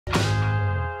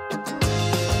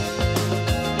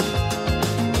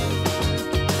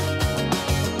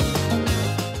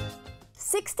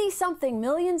60-something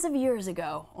millions of years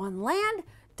ago, on land,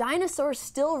 dinosaurs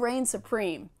still reign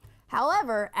supreme.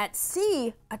 However, at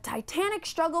sea, a titanic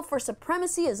struggle for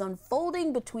supremacy is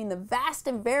unfolding between the vast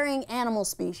and varying animal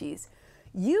species.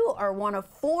 You are one of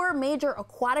 4 major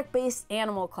aquatic-based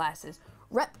animal classes: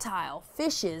 reptile,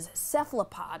 fishes,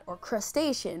 cephalopod, or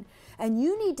crustacean, and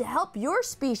you need to help your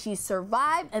species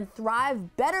survive and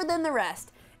thrive better than the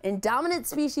rest in Dominant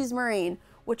Species Marine,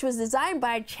 which was designed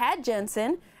by Chad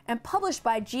Jensen and published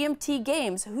by GMT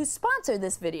Games, who sponsored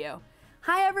this video.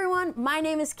 Hi everyone, my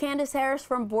name is Candace Harris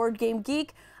from Board Game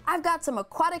Geek. I've got some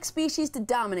aquatic species to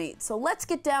dominate, so let's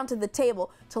get down to the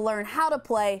table to learn how to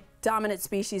play Dominant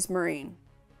Species Marine.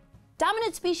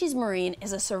 Dominant Species Marine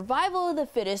is a survival of the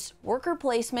fittest, worker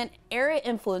placement, area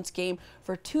influence game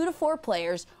for 2 to 4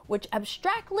 players, which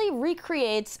abstractly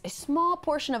recreates a small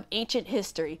portion of ancient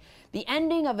history, the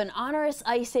ending of an onerous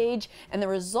ice age, and the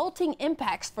resulting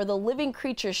impacts for the living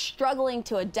creatures struggling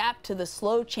to adapt to the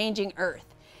slow-changing Earth.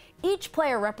 Each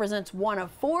player represents one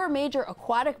of 4 major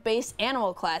aquatic-based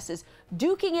animal classes,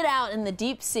 duking it out in the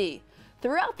deep sea.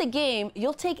 Throughout the game,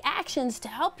 you'll take actions to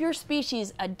help your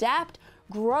species adapt,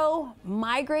 grow,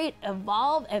 migrate,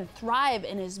 evolve, and thrive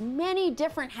in as many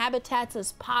different habitats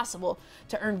as possible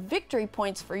to earn victory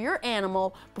points for your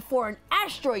animal before an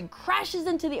asteroid crashes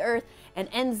into the Earth and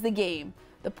ends the game.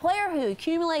 The player who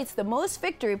accumulates the most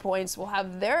victory points will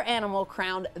have their animal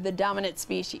crowned the dominant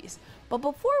species. But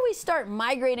before we start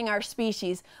migrating our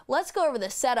species, let's go over the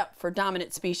setup for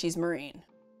Dominant Species Marine.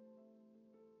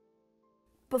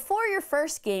 Before your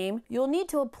first game, you'll need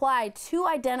to apply 2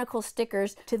 identical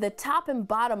stickers to the top and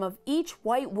bottom of each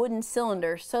white wooden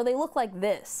cylinder so they look like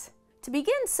this. To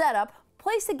begin setup,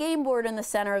 place a game board in the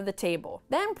center of the table.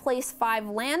 Then place 5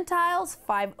 land tiles,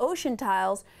 5 ocean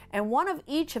tiles, and 1 of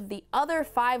each of the other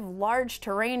 5 large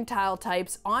terrain tile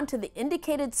types onto the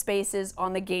indicated spaces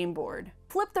on the game board.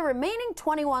 Flip the remaining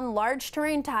 21 large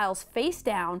terrain tiles face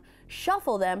down,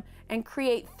 shuffle them, and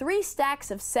create 3 stacks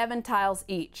of 7 tiles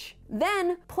each.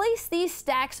 Then, place these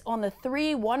stacks on the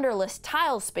 3 Wanderlust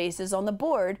tile spaces on the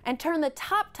board and turn the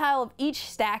top tile of each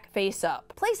stack face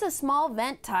up. Place a small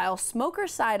vent tile smoker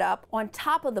side up on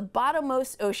top of the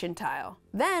bottommost ocean tile.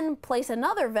 Then, place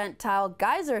another vent tile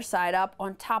geyser side up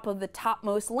on top of the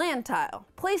topmost land tile.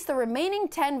 Place the remaining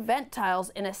 10 vent tiles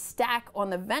in a stack on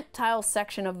the vent tile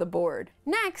section of the board.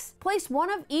 Next, place 1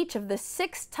 of each of the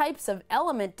 6 types of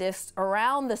element discs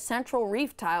around the central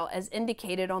reef tile as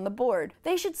indicated on the board.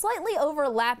 They should slightly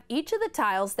overlap each of the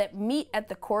tiles that meet at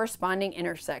the corresponding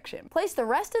intersection. Place the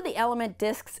rest of the element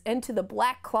discs into the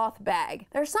black cloth bag.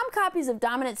 There are some copies of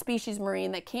Dominant Species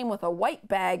Marine that came with a white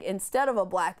bag instead of a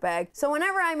black bag, so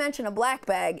whenever I mention a black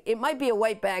bag, it might be a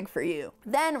white bag for you.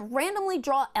 Then randomly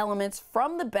draw elements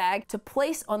from the bag to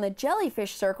place on the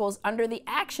jellyfish circles under the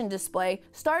action display,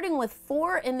 starting with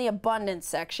 4 in the abundance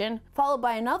section, followed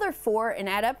by another 4 in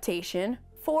adaptation,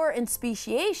 4 in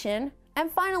speciation, and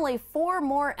finally 4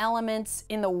 more elements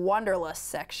in the Wanderlust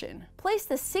section. Place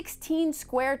the 16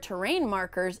 square terrain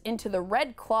markers into the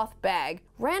red cloth bag,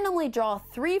 randomly draw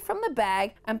 3 from the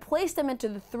bag, and place them into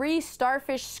the 3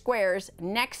 starfish squares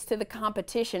next to the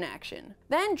competition action.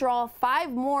 Then draw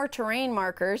 5 more terrain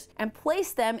markers and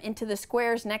place them into the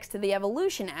squares next to the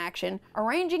evolution action,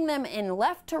 arranging them in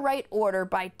left to right order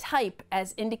by type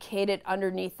as indicated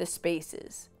underneath the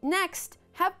spaces. Next,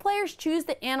 have players choose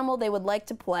the animal they would like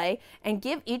to play and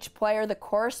give each player the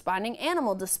corresponding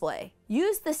animal display.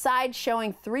 Use the side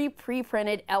showing 3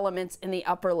 pre-printed elements in the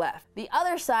upper left. The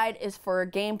other side is for a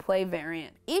gameplay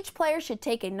variant. Each player should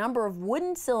take a number of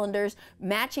wooden cylinders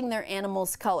matching their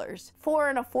animal's colors. 4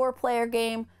 in a 4-player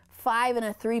game, 5 in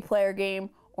a 3-player game,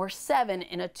 or 7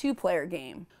 in a 2-player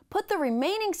game. Put the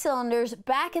remaining cylinders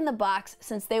back in the box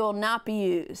since they will not be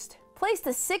used. Place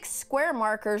the 6 square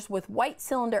markers with white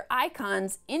cylinder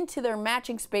icons into their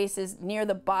matching spaces near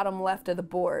the bottom left of the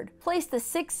board. Place the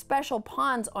 6 special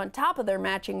pawns on top of their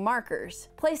matching markers.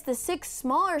 Place the 6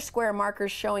 smaller square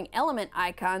markers showing element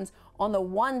icons on the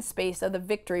 1 space of the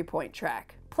victory point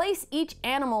track. Place each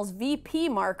animal's VP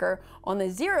marker on the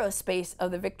 0 space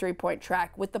of the victory point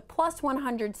track with the plus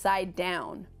 100 side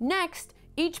down. Next,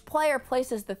 each player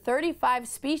places the 35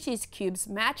 species cubes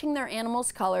matching their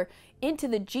animal's color into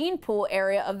the gene pool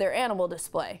area of their animal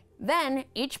display. Then,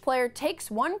 each player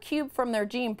takes 1 cube from their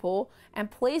gene pool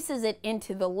and places it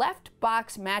into the left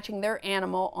box matching their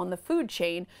animal on the food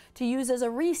chain to use as a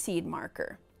reseed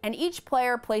marker. And each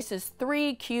player places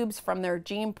 3 cubes from their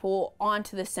gene pool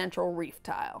onto the central reef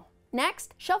tile.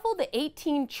 Next, shuffle the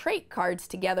 18 trait cards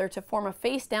together to form a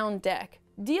face-down deck.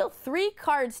 Deal 3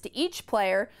 cards to each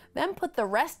player, then put the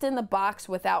rest in the box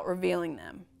without revealing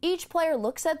them. Each player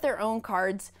looks at their own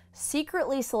cards,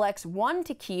 secretly selects 1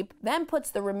 to keep, then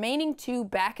puts the remaining 2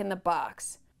 back in the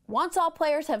box. Once all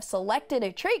players have selected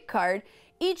a trait card,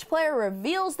 each player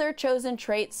reveals their chosen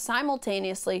trait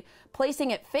simultaneously,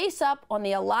 placing it face up on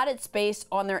the allotted space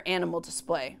on their animal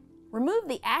display. Remove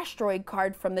the asteroid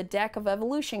card from the deck of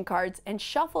evolution cards and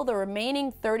shuffle the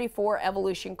remaining 34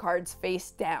 evolution cards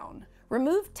face down.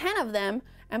 Remove 10 of them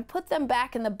and put them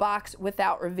back in the box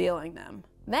without revealing them.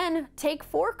 Then take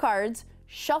 4 cards,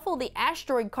 shuffle the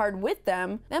asteroid card with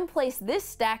them, then place this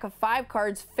stack of 5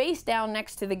 cards face down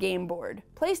next to the game board.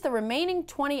 Place the remaining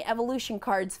 20 evolution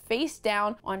cards face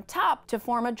down on top to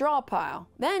form a draw pile.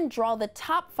 Then draw the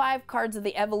top 5 cards of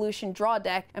the evolution draw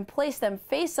deck and place them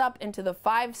face up into the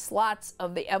 5 slots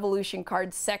of the evolution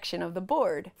cards section of the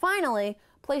board. Finally,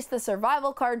 place the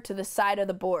survival card to the side of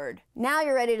the board. Now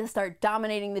you're ready to start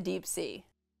dominating the deep sea.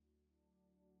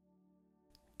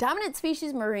 Dominant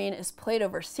Species Marine is played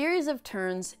over a series of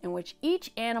turns in which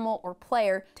each animal or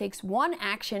player takes 1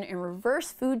 action in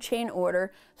reverse food chain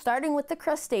order, starting with the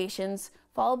crustaceans,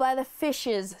 followed by the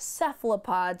fishes,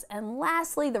 cephalopods, and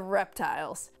lastly the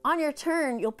reptiles. On your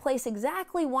turn, you'll place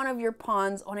exactly 1 of your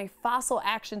pawns on a fossil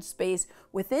action space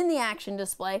within the action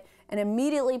display and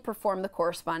immediately perform the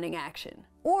corresponding action.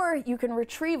 Or you can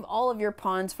retrieve all of your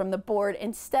pawns from the board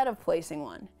instead of placing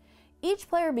 1. Each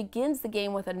player begins the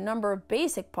game with a number of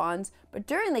basic pawns, but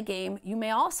during the game, you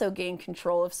may also gain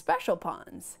control of special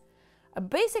pawns. A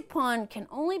basic pawn can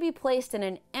only be placed in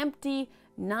an empty,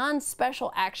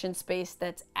 non-special action space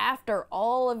that's after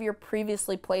all of your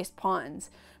previously placed pawns,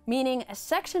 meaning a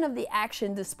section of the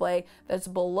action display that's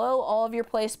below all of your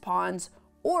placed pawns,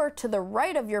 or to the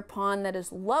right of your pawn that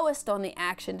is lowest on the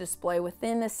action display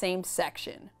within the same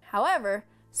section. However,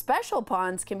 special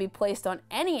pawns can be placed on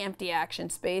any empty action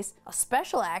space, a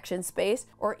special action space,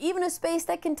 or even a space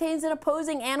that contains an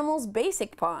opposing animal's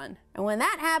basic pawn. And when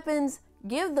that happens,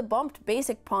 give the bumped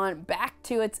basic pawn back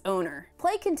to its owner.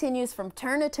 Play continues from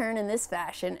turn to turn in this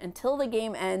fashion until the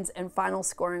game ends and final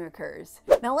scoring occurs.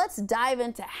 Now let's dive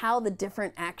into how the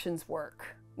different actions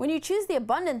work. When you choose the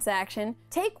abundance action,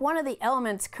 take 1 of the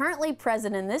elements currently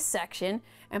present in this section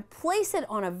and place it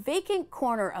on a vacant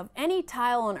corner of any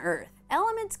tile on Earth.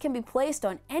 Elements can be placed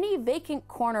on any vacant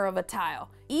corner of a tile,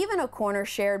 even a corner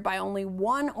shared by only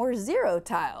 1 or 0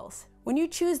 tiles. When you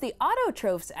choose the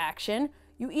Autotrophs action,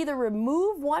 you either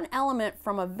remove 1 element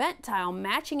from a vent tile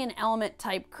matching an element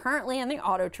type currently in the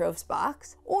Autotrophs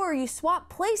box, or you swap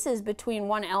places between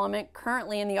 1 element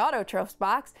currently in the Autotrophs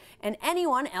box and any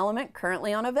 1 element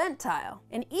currently on a vent tile.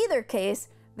 In either case,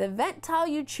 the vent tile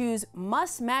you choose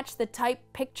must match the type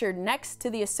pictured next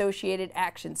to the associated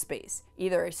action space,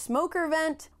 either a smoker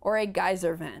vent or a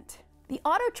geyser vent. The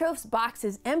Autotrophs box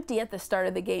is empty at the start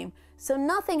of the game, so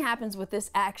nothing happens with this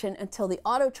action until the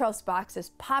Autotrophs box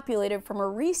is populated from a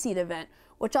Reseed event,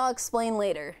 which I'll explain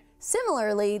later.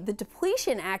 Similarly, the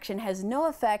Depletion action has no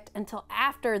effect until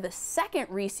after the second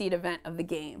Reseed event of the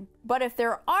game. But if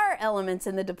there are elements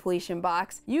in the Depletion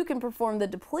box, you can perform the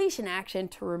Depletion action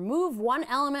to remove 1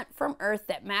 element from Earth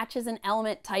that matches an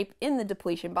element type in the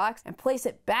Depletion box and place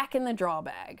it back in the draw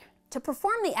bag. To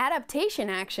perform the Adaptation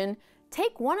action,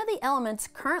 take 1 of the elements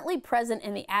currently present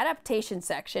in the Adaptation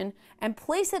section and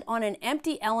place it on an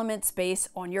empty element space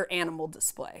on your animal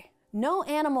display. No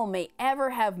animal may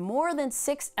ever have more than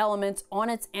 6 elements on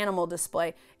its animal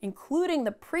display, including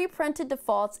the pre-printed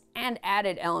defaults and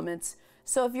added elements.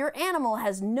 So if your animal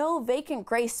has no vacant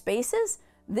gray spaces,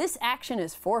 this action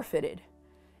is forfeited.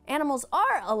 Animals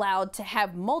are allowed to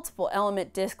have multiple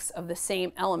element discs of the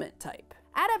same element type.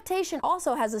 Adaptation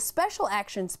also has a special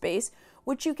action space,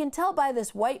 which you can tell by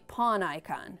this white pawn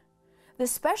icon. The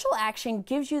special action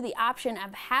gives you the option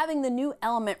of having the new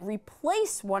element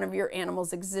replace 1 of your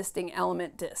animal's existing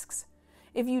element discs.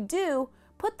 If you do,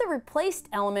 put the replaced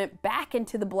element back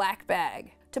into the black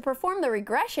bag. To perform the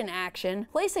regression action,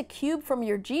 place a cube from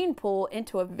your gene pool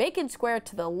into a vacant square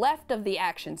to the left of the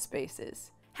action spaces.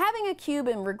 Having a cube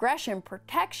in regression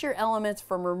protects your elements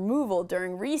from removal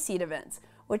during reseed events,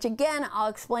 which again I'll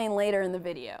explain later in the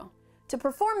video. To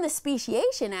perform the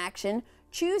speciation action,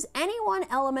 choose any 1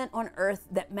 element on Earth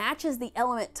that matches the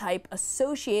element type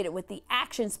associated with the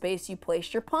action space you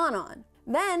placed your pawn on.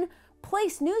 Then,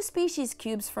 place new species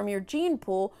cubes from your gene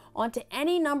pool onto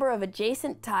any number of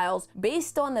adjacent tiles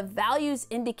based on the values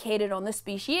indicated on the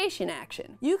speciation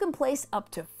action. You can place up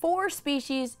to 4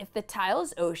 species if the tile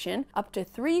is ocean, up to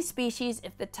 3 species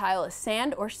if the tile is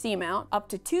sand or seamount, up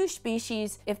to 2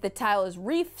 species if the tile is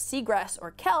reef, seagrass,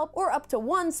 or kelp, or up to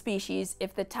 1 species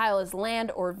if the tile is land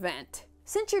or vent.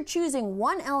 Since you're choosing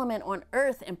one element on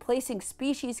Earth and placing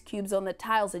species cubes on the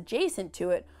tiles adjacent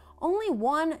to it, only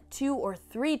 1, 2, or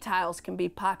 3 tiles can be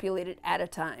populated at a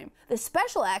time. The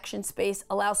special action space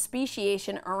allows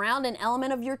speciation around an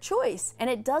element of your choice, and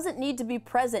it doesn't need to be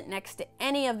present next to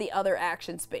any of the other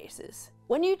action spaces.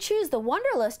 When you choose the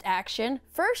Wanderlust action,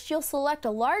 first you'll select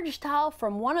a large tile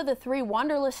from one of the 3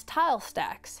 Wanderlust tile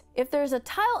stacks. If there's a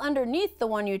tile underneath the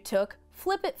one you took,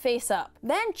 flip it face up.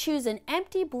 Then choose an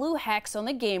empty blue hex on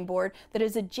the game board that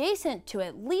is adjacent to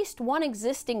at least one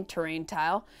existing terrain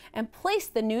tile and place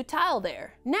the new tile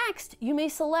there. Next, you may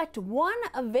select one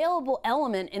available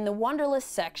element in the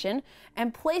Wanderlust section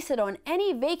and place it on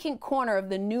any vacant corner of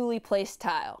the newly placed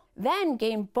tile. Then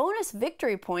gain bonus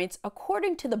victory points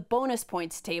according to the bonus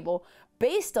points table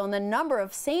based on the number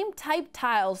of same type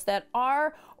tiles that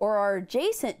are or are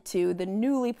adjacent to the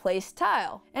newly placed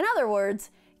tile. In other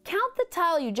words, count the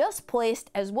tile you just placed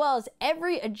as well as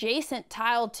every adjacent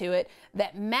tile to it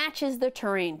that matches the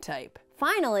terrain type.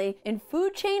 Finally, in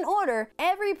food chain order,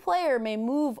 every player may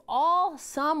move all,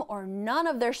 some, or none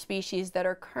of their species that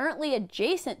are currently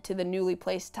adjacent to the newly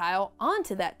placed tile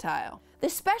onto that tile. The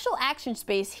special action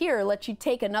space here lets you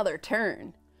take another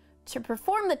turn. To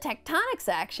perform the Tectonics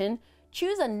action,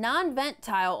 choose a non-vent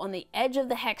tile on the edge of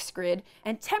the hex grid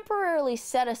and temporarily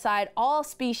set aside all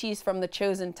species from the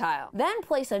chosen tile. Then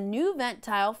place a new vent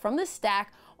tile from the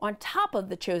stack on top of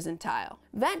the chosen tile.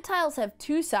 Vent tiles have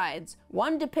 2 sides,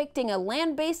 one depicting a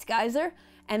land-based geyser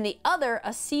and the other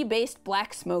a sea-based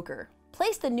black smoker.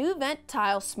 Place the new vent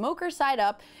tile smoker side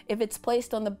up if it's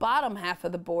placed on the bottom half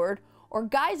of the board, or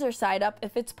geyser side up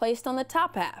if it's placed on the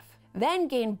top half. Then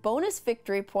gain bonus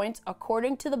victory points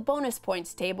according to the bonus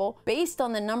points table based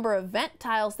on the number of vent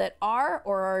tiles that are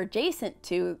or are adjacent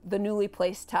to the newly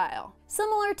placed tile.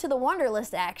 Similar to the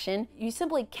Wanderlust action, you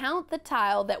simply count the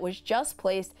tile that was just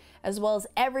placed as well as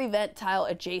every vent tile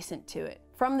adjacent to it.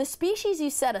 From the species you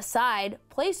set aside,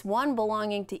 place one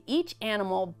belonging to each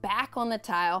animal back on the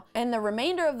tile, and the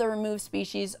remainder of the removed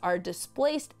species are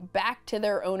displaced back to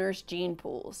their owner's gene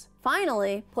pools.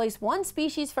 Finally, place one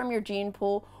species from your gene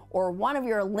pool or one of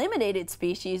your eliminated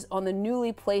species on the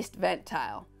newly placed vent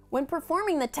tile. When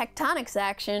performing the Tectonics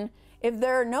action, if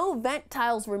there are no vent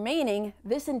tiles remaining,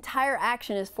 this entire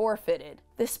action is forfeited.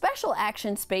 The special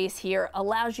action space here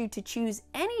allows you to choose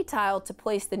any tile to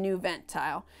place the new vent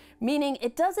tile, meaning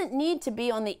it doesn't need to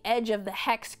be on the edge of the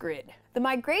hex grid. The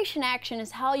migration action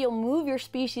is how you'll move your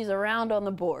species around on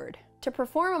the board. To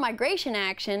perform a migration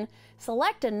action,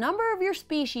 select a number of your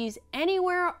species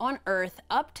anywhere on Earth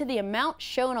up to the amount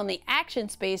shown on the action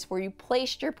space where you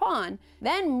placed your pawn,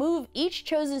 then move each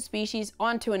chosen species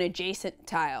onto an adjacent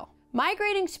tile.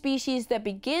 Migrating species that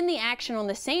begin the action on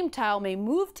the same tile may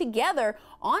move together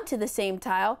onto the same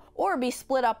tile or be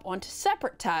split up onto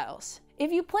separate tiles.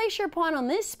 If you place your pawn on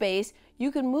this space,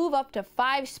 you can move up to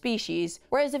 5 species,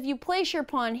 whereas if you place your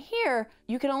pawn here,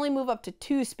 you can only move up to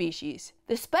 2 species.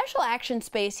 The special action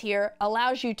space here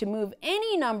allows you to move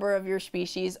any number of your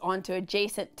species onto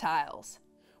adjacent tiles.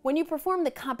 When you perform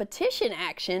the competition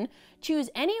action,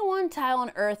 choose any one tile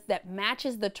on Earth that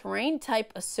matches the terrain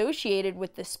type associated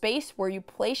with the space where you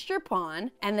placed your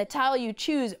pawn, and the tile you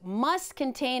choose must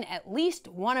contain at least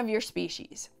one of your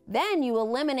species. Then you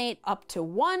eliminate up to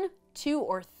 1, 2,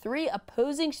 or 3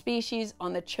 opposing species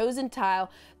on the chosen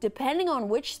tile, depending on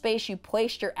which space you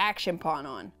placed your action pawn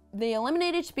on. The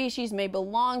eliminated species may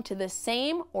belong to the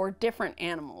same or different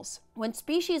animals. When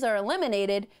species are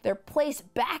eliminated, they're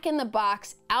placed back in the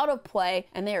box out of play,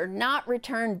 and they are not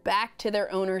returned back to their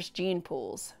owner's gene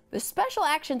pools. The special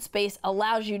action space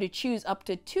allows you to choose up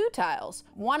to 2 tiles,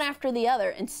 one after the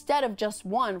other, instead of just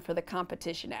one for the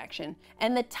competition action.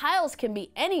 And the tiles can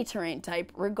be any terrain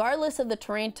type, regardless of the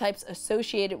terrain types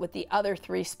associated with the other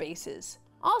 3 spaces.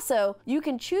 Also, you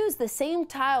can choose the same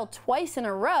tile twice in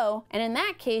a row, and in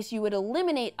that case, you would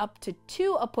eliminate up to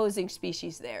 2 opposing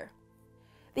species there.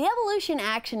 The evolution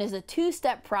action is a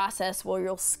 2-step process where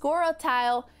you'll score a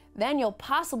tile, then you'll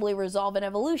possibly resolve an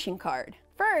evolution card.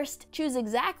 First, choose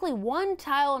exactly one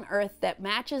tile on Earth that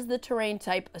matches the terrain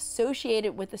type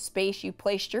associated with the space you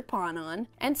placed your pawn on,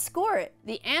 and score it.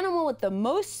 The animal with the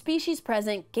most species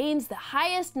present gains the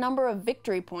highest number of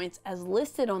victory points as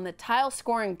listed on the tile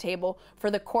scoring table for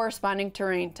the corresponding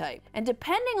terrain type. And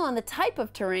depending on the type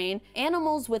of terrain,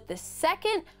 animals with the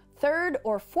second, third,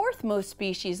 or fourth most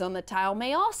species on the tile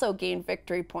may also gain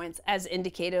victory points as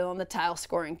indicated on the tile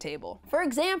scoring table. For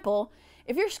example,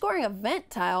 if you're scoring a vent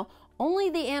tile,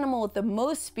 only the animal with the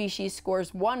most species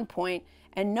scores 1 point,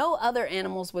 and no other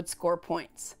animals would score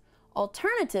points.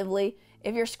 Alternatively,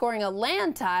 if you're scoring a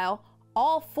land tile,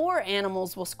 all 4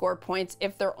 animals will score points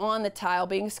if they're on the tile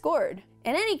being scored.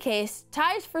 In any case,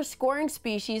 ties for scoring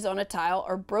species on a tile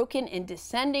are broken in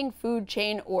descending food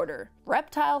chain order.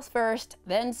 Reptiles first,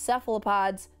 then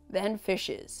cephalopods, then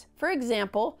fishes. For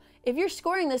example, if you're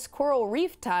scoring this coral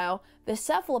reef tile, the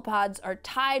cephalopods are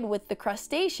tied with the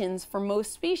crustaceans for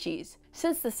most species.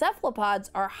 Since the cephalopods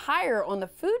are higher on the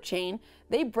food chain,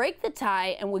 they break the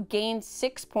tie and would gain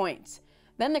 6 points.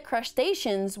 Then the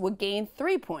crustaceans would gain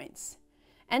 3 points.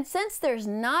 And since there's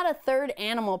not a third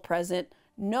animal present,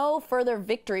 no further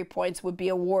victory points would be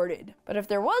awarded. But if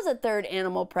there was a third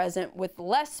animal present with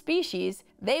less species,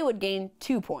 they would gain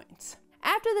 2 points.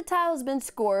 After the tile has been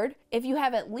scored, if you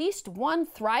have at least one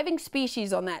thriving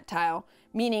species on that tile,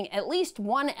 meaning at least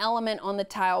one element on the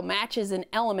tile matches an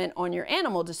element on your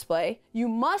animal display, you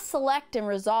must select and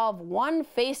resolve one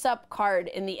face-up card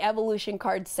in the evolution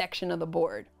card section of the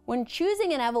board. When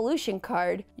choosing an evolution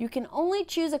card, you can only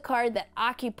choose a card that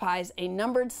occupies a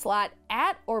numbered slot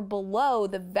at or below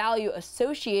the value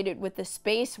associated with the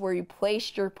space where you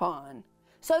placed your pawn.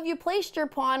 So if you placed your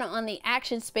pawn on the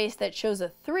action space that shows a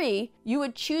 3, you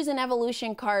would choose an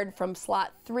evolution card from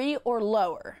slot 3 or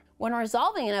lower. When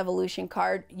resolving an evolution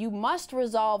card, you must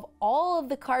resolve all of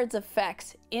the card's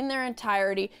effects in their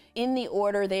entirety in the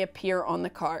order they appear on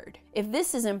the card. If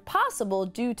this is impossible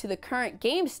due to the current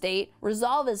game state,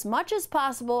 resolve as much as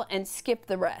possible and skip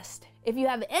the rest. If you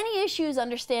have any issues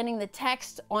understanding the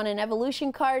text on an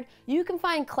evolution card, you can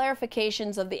find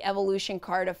clarifications of the evolution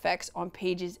card effects on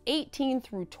pages 18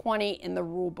 through 20 in the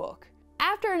rulebook.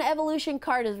 After an evolution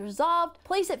card is resolved,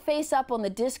 place it face up on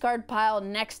the discard pile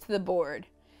next to the board.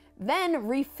 Then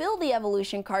refill the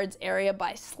evolution cards area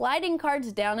by sliding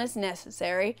cards down as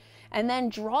necessary, and then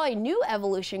draw a new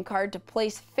evolution card to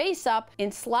place face up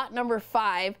in slot number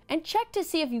 5 and check to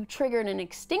see if you triggered an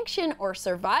extinction or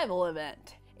survival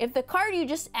event. If the card you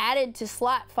just added to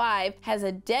slot 5 has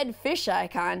a dead fish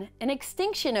icon, an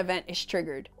extinction event is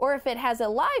triggered. Or if it has a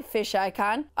live fish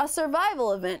icon, a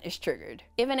survival event is triggered.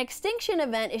 If an extinction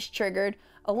event is triggered,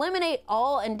 eliminate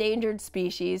all endangered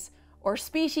species, or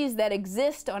species that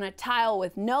exist on a tile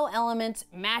with no elements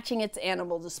matching its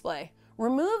animal display.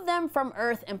 Remove them from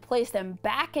Earth and place them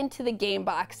back into the game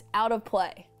box out of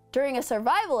play. During a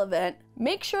survival event,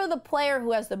 make sure the player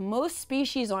who has the most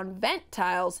species on vent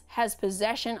tiles has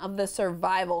possession of the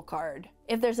survival card.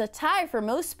 If there's a tie for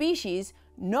most species,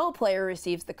 no player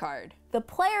receives the card. The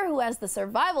player who has the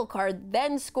survival card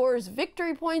then scores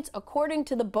victory points according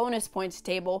to the bonus points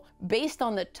table based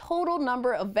on the total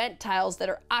number of vent tiles that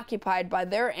are occupied by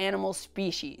their animal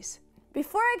species.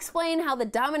 Before I explain how the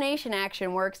domination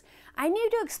action works, I need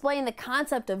to explain the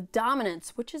concept of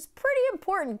dominance, which is pretty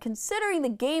important considering the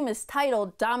game is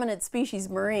titled Dominant Species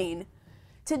Marine.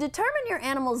 To determine your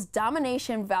animal's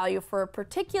domination value for a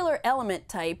particular element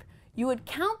type, you would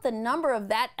count the number of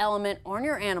that element on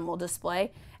your animal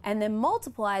display and then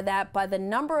multiply that by the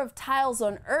number of tiles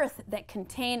on Earth that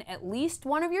contain at least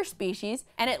one of your species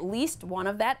and at least one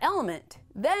of that element.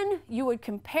 Then you would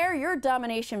compare your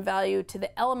domination value to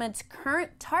the element's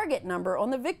current target number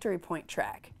on the victory point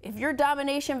track. If your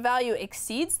domination value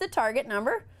exceeds the target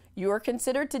number, you are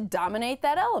considered to dominate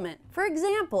that element. For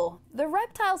example, the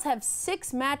reptiles have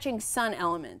 6 matching sun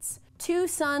elements, 2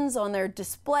 suns on their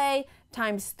display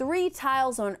times 3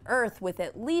 tiles on Earth with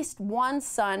at least 1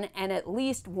 sun and at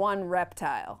least 1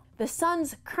 reptile. The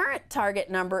sun's current target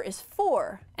number is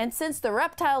 4, and since the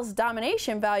reptile's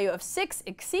domination value of 6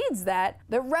 exceeds that,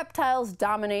 the reptiles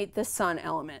dominate the sun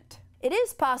element. It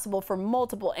is possible for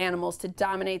multiple animals to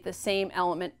dominate the same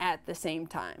element at the same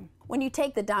time. When you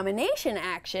take the domination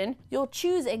action, you'll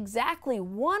choose exactly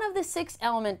one of the 6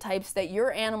 element types that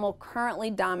your animal currently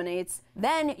dominates.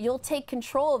 Then you'll take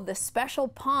control of the special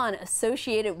pawn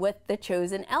associated with the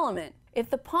chosen element. If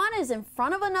the pawn is in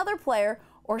front of another player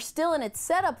or still in its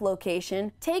setup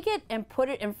location, take it and put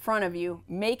it in front of you,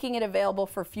 making it available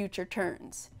for future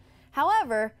turns.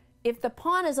 However, if the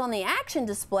pawn is on the action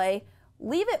display,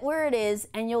 leave it where it is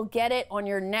and you'll get it on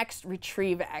your next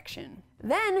retrieve action.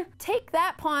 Then take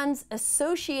that pawn's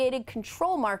associated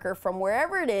control marker from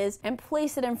wherever it is and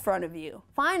place it in front of you.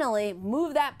 Finally,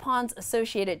 move that pawn's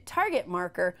associated target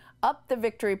marker up the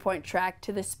victory point track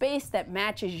to the space that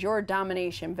matches your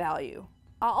domination value.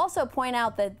 I'll also point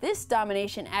out that this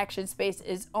domination action space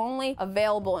is only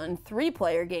available in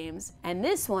 3-player games, and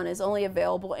this one is only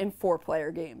available in 4-player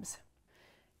games.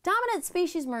 Dominant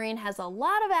Species Marine has a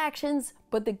lot of actions,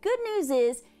 but the good news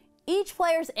is each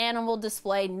player's animal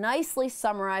display nicely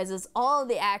summarizes all of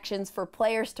the actions for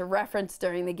players to reference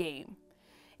during the game.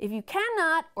 If you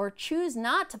cannot or choose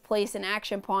not to place an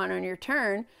action pawn on your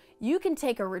turn, you can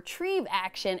take a retrieve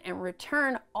action and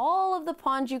return all of the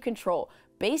pawns you control,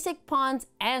 basic pawns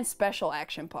and special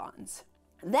action pawns.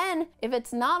 Then, if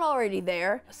it's not already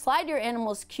there, slide your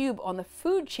animal's cube on the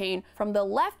food chain from the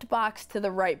left box to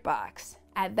the right box.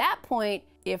 At that point,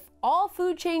 if all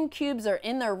food chain cubes are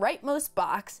in their rightmost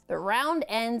box, the round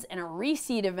ends and a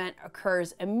reseed event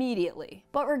occurs immediately.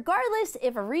 But regardless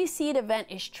if a reseed event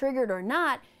is triggered or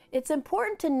not, it's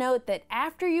important to note that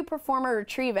after you perform a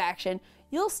retrieve action,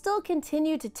 you'll still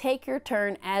continue to take your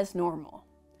turn as normal.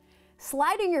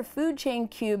 Sliding your food chain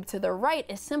cube to the right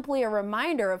is simply a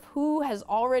reminder of who has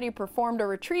already performed a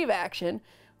retrieve action,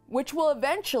 which will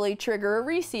eventually trigger a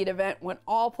reseed event when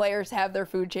all players have their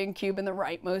food chain cube in the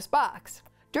rightmost box.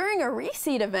 During a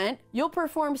reseed event, you'll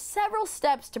perform several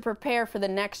steps to prepare for the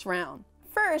next round.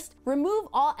 First, remove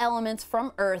all elements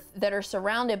from Earth that are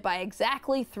surrounded by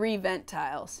exactly 3 vent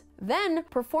tiles. Then,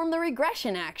 perform the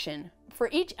regression action. For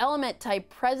each element type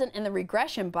present in the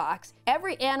regression box,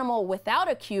 every animal without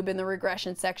a cube in the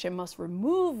regression section must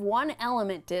remove 1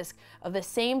 element disc of the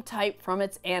same type from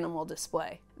its animal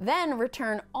display. Then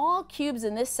return all cubes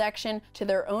in this section to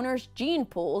their owner's gene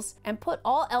pools and put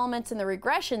all elements in the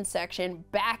regression section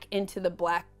back into the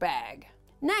black bag.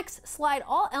 Next, slide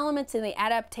all elements in the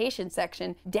adaptation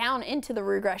section down into the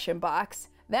regression box.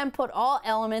 Then put all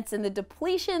elements in the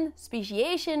Depletion,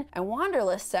 Speciation, and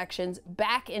Wanderlust sections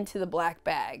back into the black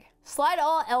bag. Slide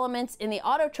all elements in the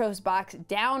Autotrophs box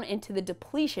down into the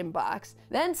Depletion box.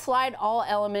 Then slide all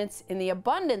elements in the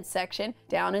Abundance section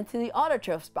down into the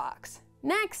Autotrophs box.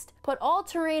 Next, put all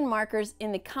terrain markers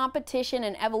in the Competition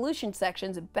and Evolution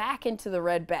sections back into the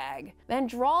red bag. Then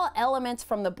draw elements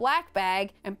from the black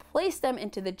bag and place them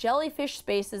into the jellyfish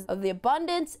spaces of the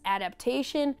Abundance,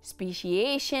 Adaptation,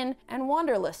 Speciation, and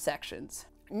Wanderlust sections.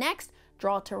 Next,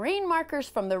 draw terrain markers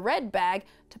from the red bag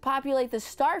to populate the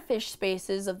starfish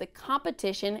spaces of the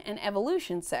Competition and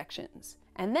Evolution sections.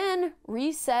 And then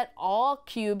reset all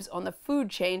cubes on the food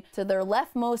chain to their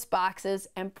leftmost boxes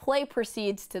and play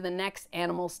proceeds to the next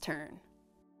animal's turn.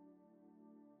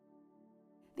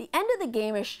 The end of the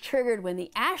game is triggered when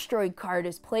the asteroid card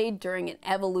is played during an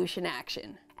evolution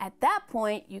action. At that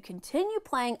point, you continue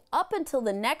playing up until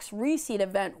the next reseed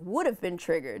event would have been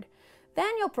triggered.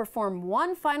 Then you'll perform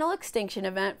 1 final extinction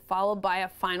event followed by a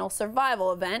final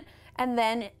survival event, and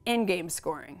then in-game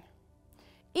scoring.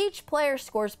 Each player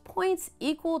scores points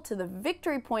equal to the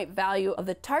victory point value of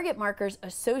the target markers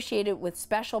associated with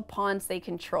special pawns they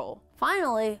control.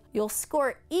 Finally, you'll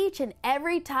score each and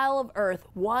every tile of Earth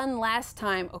 1 last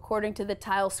time according to the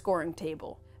tile scoring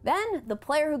table. Then, the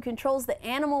player who controls the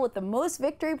animal with the most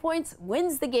victory points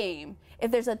wins the game.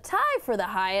 If there's a tie for the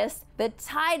highest, the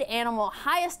tied animal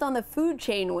highest on the food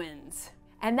chain wins.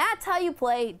 And that's how you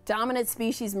play Dominant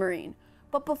Species Marine.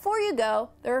 But before you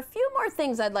go, there are a few more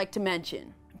things I'd like to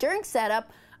mention. During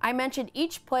setup, I mentioned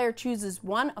each player chooses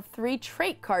 1 of 3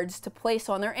 trait cards to place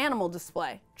on their animal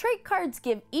display. Trait cards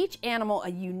give each animal a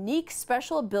unique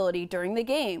special ability during the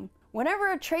game.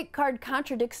 Whenever a trait card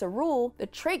contradicts a rule, the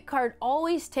trait card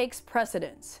always takes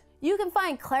precedence. You can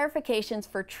find clarifications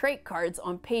for trait cards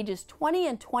on pages 20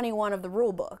 and 21 of the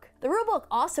rulebook. The rulebook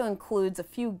also includes a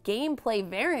few gameplay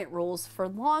variant rules for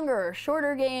longer or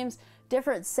shorter games,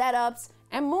 different setups,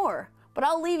 and more, but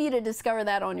I'll leave you to discover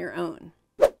that on your own.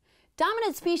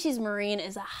 Dominant Species Marine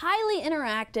is a highly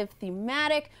interactive,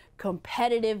 thematic,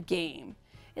 competitive game.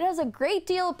 It has a great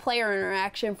deal of player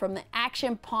interaction from the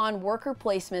action pawn worker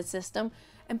placement system,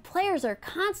 and players are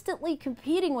constantly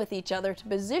competing with each other to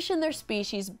position their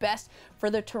species best for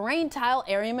the terrain tile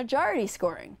area majority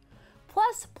scoring.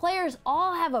 Plus, players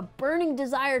all have a burning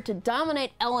desire to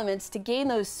dominate elements to gain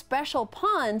those special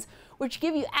pawns, which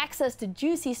give you access to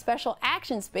juicy special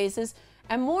action spaces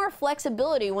and more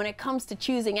flexibility when it comes to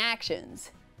choosing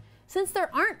actions. Since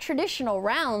there aren't traditional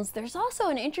rounds, there's also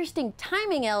an interesting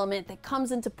timing element that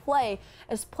comes into play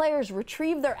as players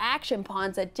retrieve their action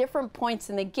pawns at different points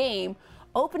in the game,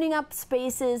 opening up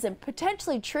spaces and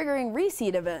potentially triggering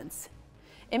reseed events.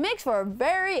 It makes for a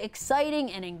very exciting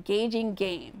and engaging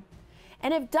game.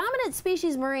 And if Dominant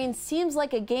Species Marine seems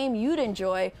like a game you'd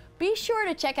enjoy, be sure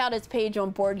to check out its page on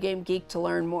Board Game Geek to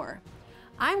learn more.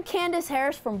 I'm Candace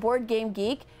Harris from Board Game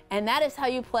Geek, and that is how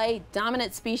you play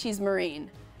Dominant Species Marine.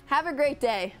 Have a great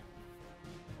day.